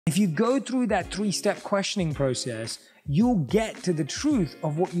If you go through that 3-step questioning process, you'll get to the truth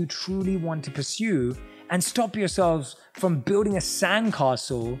of what you truly want to pursue and stop yourselves from building a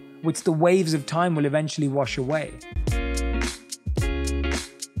sandcastle which the waves of time will eventually wash away.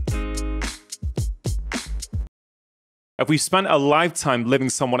 If we've spent a lifetime living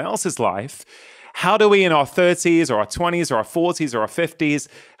someone else's life, how do we in our 30s or our 20s or our 40s or our 50s,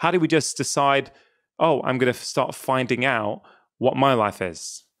 how do we just decide, oh, I'm going to start finding out what my life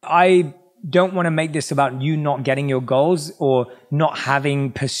is? I don't want to make this about you not getting your goals or not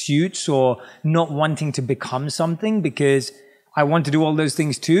having pursuits or not wanting to become something, because I want to do all those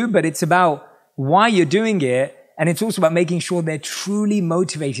things too, but it's about why you're doing it. And it's also about making sure they're truly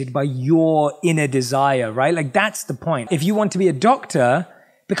motivated by your inner desire, right? Like that's the point. If you want to be a doctor,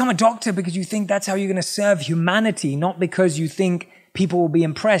 become a doctor because you think that's how you're going to serve humanity, not because you think people will be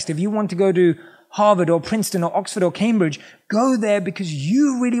impressed. If you want to go to Harvard or Princeton or Oxford or Cambridge, go there because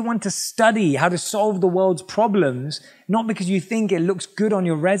you really want to study how to solve the world's problems, not because you think it looks good on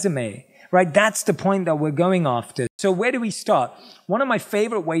your resume, right? That's the point that we're going after. So where do we start? One of my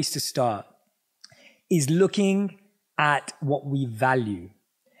favorite ways to start is looking at what we value.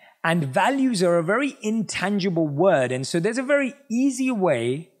 And values are a very intangible word. And so there's a very easy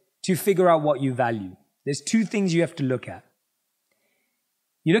way to figure out what you value. There's 2 things you have to look at.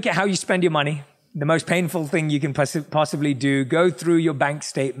 You look at how you spend your money. The most painful thing you can possibly do, go through your bank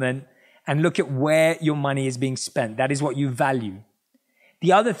statement and look at where your money is being spent. That is what you value.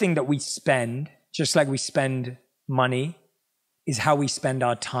 The other thing that we spend, just like we spend money, is how we spend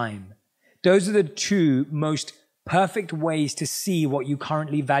our time. Those are the 2 most perfect ways to see what you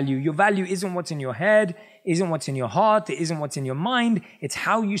currently value. Your value isn't what's in your head, isn't what's in your heart, it isn't what's in your mind. It's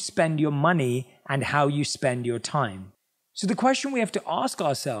how you spend your money and how you spend your time. So the question we have to ask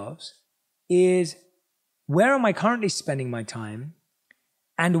ourselves is, where am I currently spending my time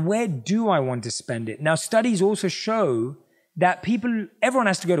and where do I want to spend it? Now, studies also show that everyone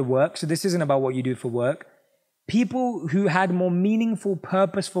has to go to work, so this isn't about what you do for work. People who had more meaningful,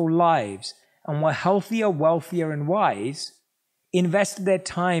 purposeful lives and were healthier, wealthier, and wise invested their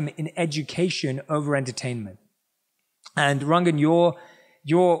time in education over entertainment. And Rangan,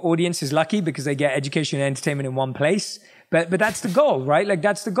 your audience is lucky because they get education and entertainment in one place. But that's the goal, right? Like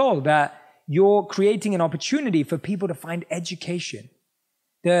that's the goal, that you're creating an opportunity for people to find education.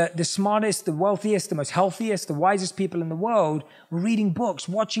 The smartest, the wealthiest, the most healthiest, the wisest people in the world were reading books,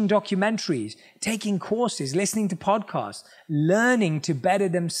 watching documentaries, taking courses, listening to podcasts, learning to better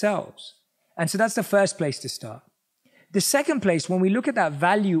themselves. And so that's the first place to start. The second place, when we look at that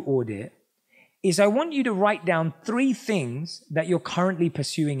value audit, is I want you to write down 3 things that you're currently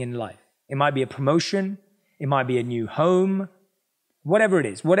pursuing in life. It might be a promotion, it might be a new home, whatever it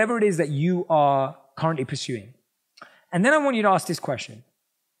is that you are currently pursuing. And then I want you to ask this question.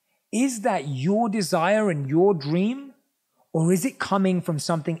 Is that your desire and your dream, or is it coming from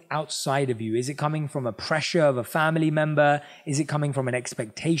something outside of you? Is it coming from a pressure of a family member? Is it coming from an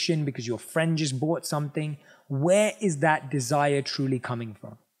expectation because your friend just bought something? Where is that desire truly coming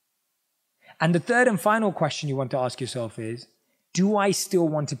from? And the third and final question you want to ask yourself is, do I still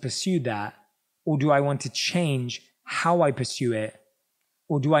want to pursue that? Or do I want to change how I pursue it?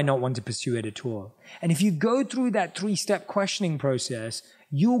 Or do I not want to pursue it at all? And if you go through that 3-step questioning process,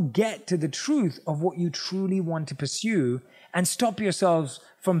 you'll get to the truth of what you truly want to pursue and stop yourselves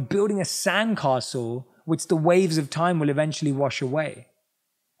from building a sandcastle which the waves of time will eventually wash away.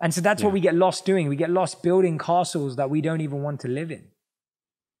 And so that's what we get lost doing. We get lost building castles that we don't even want to live in.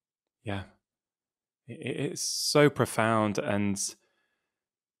 Yeah. It's so profound. And,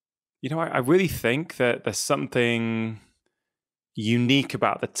 you know, I really think that there's something unique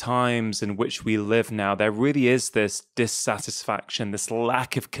about the times in which we live now. There really is this dissatisfaction, this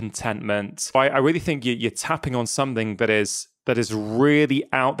lack of contentment. I really think you're tapping on something that is really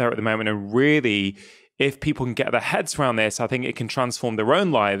out there at the moment. And really, if people can get their heads around this, I think it can transform their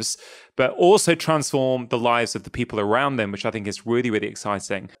own lives, but also transform the lives of the people around them, which I think is really, really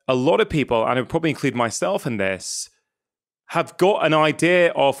exciting. A lot of people, and I would probably include myself in this, have got an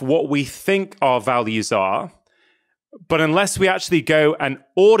idea of what we think our values are. But unless we actually go and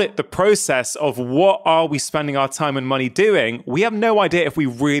audit the process of what are we spending our time and money doing, we have no idea if we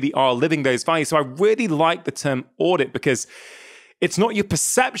really are living those values. So I really like the term audit because it's not your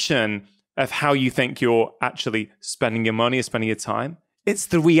perception of how you think you're actually spending your money or spending your time. It's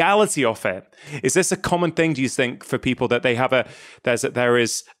the reality of it. Is this a common thing, do you think, for people that they have there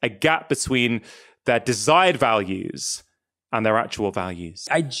is a gap between their desired values and their actual values?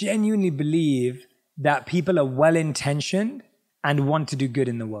 I genuinely believe that people are well-intentioned and want to do good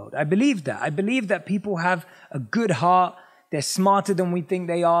in the world. I believe that. I believe that people have a good heart. They're smarter than we think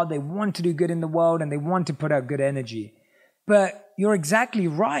they are. They want to do good in the world and they want to put out good energy. But you're exactly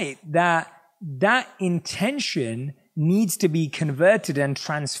right that that intention needs to be converted and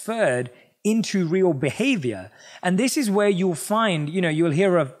transferred into real behavior. And this is where you'll find, you'll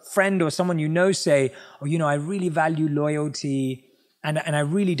hear a friend or someone say, oh, I really value loyalty and I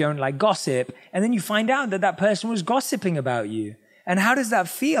really don't like gossip. And then you find out that that person was gossiping about you. And how does that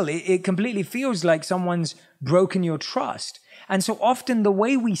feel? It completely feels like someone's broken your trust. And so often the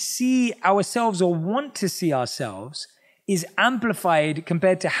way we see ourselves or want to see ourselves is amplified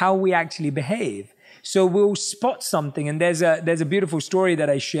compared to how we actually behave. So we'll spot something, and there's a beautiful story that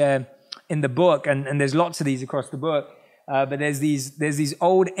I share in the book, and there's lots of these across the book. But there's these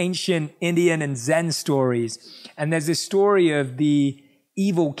old ancient Indian and Zen stories, and there's this story of the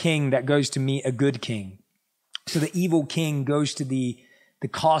evil king that goes to meet a good king. So the evil king goes to the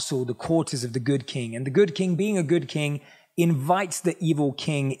castle, the quarters of the good king, and the good king, being a good king, invites the evil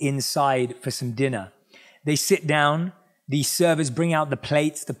king inside for some dinner. They sit down. The servers bring out the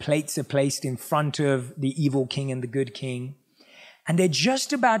plates. The plates are placed in front of the evil king and the good king. And they're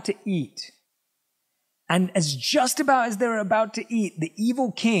just about to eat. And just about as they're about to eat, the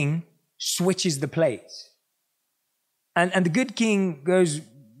evil king switches the plates. And the good king goes,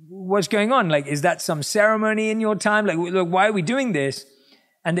 what's going on? Like, is that some ceremony in your time? Like, look, why are we doing this?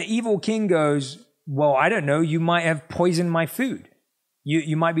 And the evil king goes, well, I don't know. You might have poisoned my food.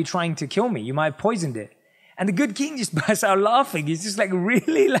 You might be trying to kill me. You might have poisoned it. And the good king just bursts out laughing. He's just like,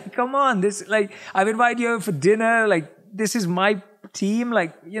 really? Like, come on. I've invited you over for dinner. Like, this is my team.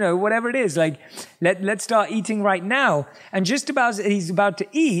 Like, whatever it is. Like, let's start eating right now. And just about as he's about to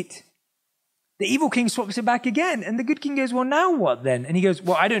eat, the evil king swaps it back again. And the good king goes, well, now what then? And he goes,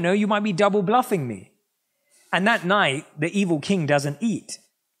 well, I don't know. You might be double bluffing me. And that night, the evil king doesn't eat.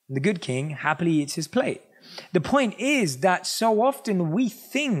 The good king happily eats his plate. The point is that so often we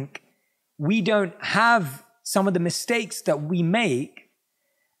think we don't have some of the mistakes that we make,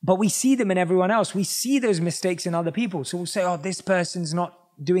 but we see them in everyone else. We see those mistakes in other people. So we'll say, oh, this person's not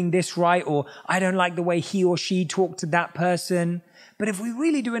doing this right, or I don't like the way he or she talked to that person. But if we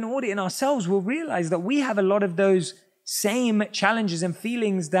really do an audit in ourselves, we'll realize that we have a lot of those same challenges and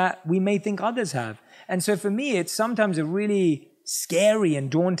feelings that we may think others have. And so for me, it's sometimes a really scary and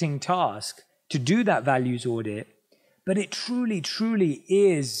daunting task to do that values audit, but it truly, truly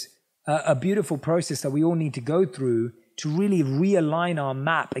is a beautiful process that we all need to go through to really realign our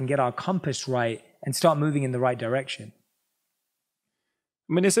map and get our compass right and start moving in the right direction.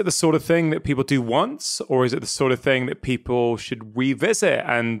 I mean, is it the sort of thing that people do once, or is it the sort of thing that people should revisit?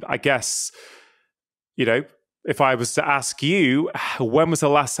 And I guess, if I was to ask you, when was the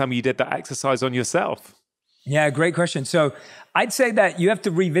last time you did that exercise on yourself? Yeah, great question. So I'd say that you have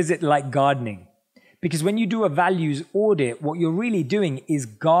to revisit like gardening. Because when you do a values audit, what you're really doing is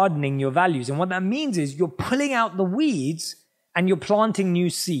gardening your values. And what that means is you're pulling out the weeds and you're planting new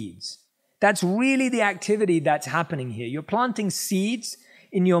seeds. That's really the activity that's happening here. You're planting seeds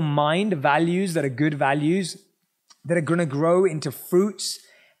in your mind, values that are good values, that are going to grow into fruits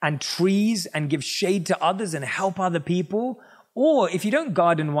and trees and give shade to others and help other people. Or if you don't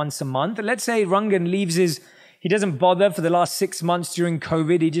garden once a month, let's say Rangan leaves he doesn't bother for the last 6 months during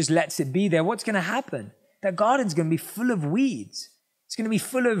COVID. He just lets it be there. What's going to happen? That garden's going to be full of weeds. It's going to be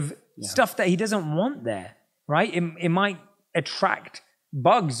full of stuff that he doesn't want there, right? It might attract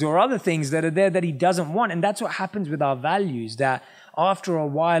bugs or other things that are there that he doesn't want. And that's what happens with our values, that after a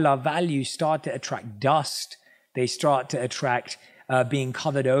while, our values start to attract dust. They start to attract being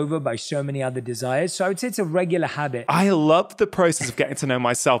covered over by so many other desires. So I would say it's a regular habit. I love the process of getting to know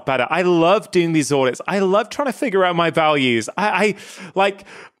myself better. I love doing these audits. I love trying to figure out my values. I like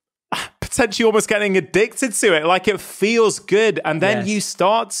potentially almost getting addicted to it. Like, it feels good. And then you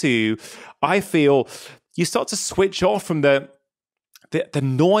start to, you start to switch off from the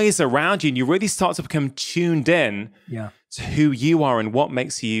noise around you, and you really start to become tuned in to who you are and what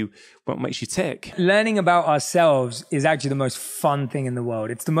makes you tick. Learning about ourselves is actually the most fun thing in the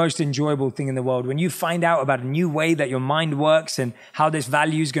world. It's the most enjoyable thing in the world. When you find out about a new way that your mind works and how this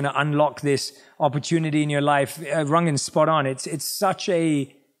value is going to unlock this opportunity in your life, Rangan's spot on. It's such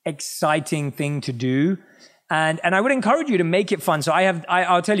a exciting thing to do. And I would encourage you to make it fun. So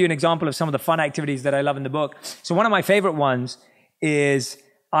I'll tell you an example of some of the fun activities that I love in the book. So one of my favorite ones is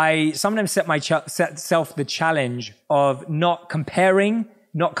I sometimes set myself the challenge of not comparing,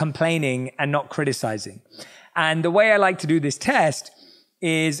 not complaining, and not criticizing. And the way I like to do this test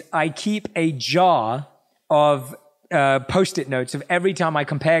is I keep a jar of Post-it notes of every time I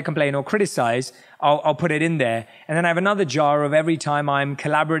compare, complain, or criticize, I'll put it in there. And then I have another jar of every time I'm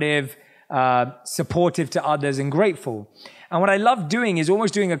collaborative, supportive to others, and grateful. And what I love doing is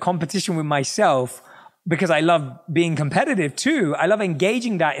almost doing a competition with myself, because I love being competitive too. I love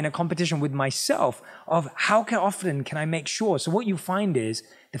engaging that in a competition with myself of how often can I make sure. So what you find is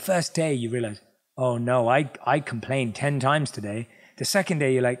the first day you realize, oh no, I complained 10 times today. The second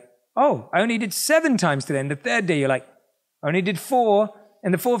day you're like, oh, I only did 7 times today. And the third day you're like, I only did 4.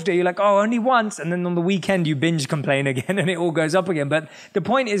 And the fourth day you're like, oh, only once. And then on the weekend you binge complain again and it all goes up again. But the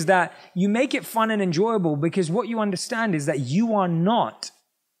point is that you make it fun and enjoyable, because what you understand is that you are not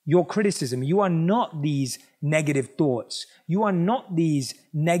your criticism. You are not these negative thoughts. You are not these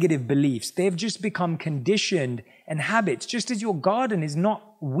negative beliefs. They've just become conditioned and habits, just as your garden is not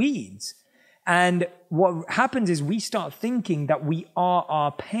weeds. And what happens is we start thinking that we are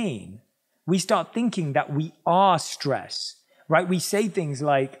our pain. We start thinking that we are stress, right? We say things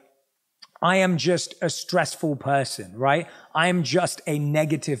like, I am just a stressful person, right? I am just a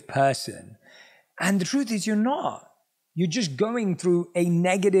negative person. And the truth is you're not. You're just going through a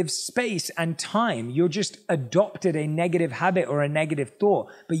negative space and time. You're just adopted a negative habit or a negative thought,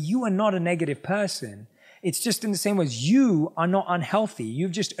 but you are not a negative person. It's just in the same way as you are not unhealthy.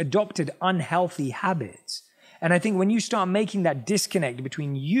 You've just adopted unhealthy habits. And I think when you start making that disconnect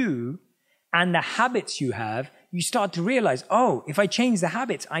between you and the habits you have, you start to realize, oh, if I change the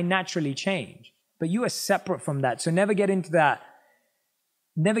habits, I naturally change. But you are separate from that. So never get into that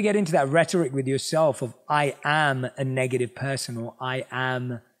rhetoric with yourself of I am a negative person, or I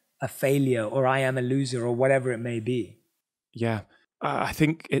am a failure, or I am a loser, or whatever it may be. Yeah. I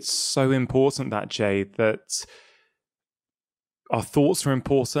think it's so important that, Jay, that our thoughts are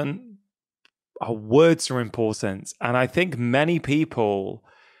important, our words are important. And I think many people,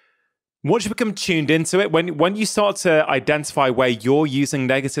 once you become tuned into it, when you start to identify where you're using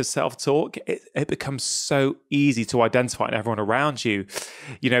negative self-talk, it becomes so easy to identify in everyone around you.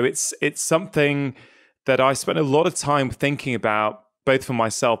 You know, it's something that I spent a lot of time thinking about, both for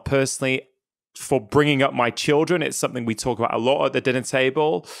myself personally, for bringing up my children. It's something we talk about a lot at the dinner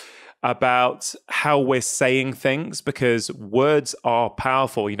table, about how we're saying things, because words are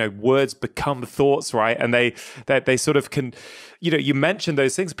powerful. You know, words become thoughts, right? And they sort of can, you know, you mentioned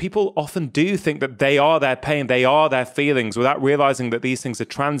those things. People often do think that they are their pain, they are their feelings, without realizing that these things are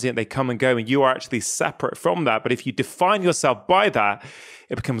transient, they come and go, and you are actually separate from that. But if you define yourself by that,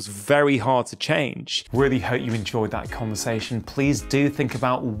 it becomes very hard to change. Really hope you enjoyed that conversation. Please do think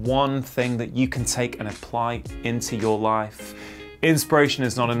about one thing that you can take and apply into your life. Inspiration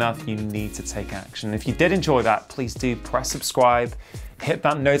is not enough, you need to take action. If you did enjoy that, please do press subscribe, hit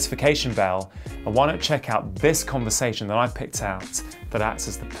that notification bell, and why not check out this conversation that I picked out that acts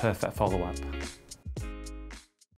as the perfect follow-up.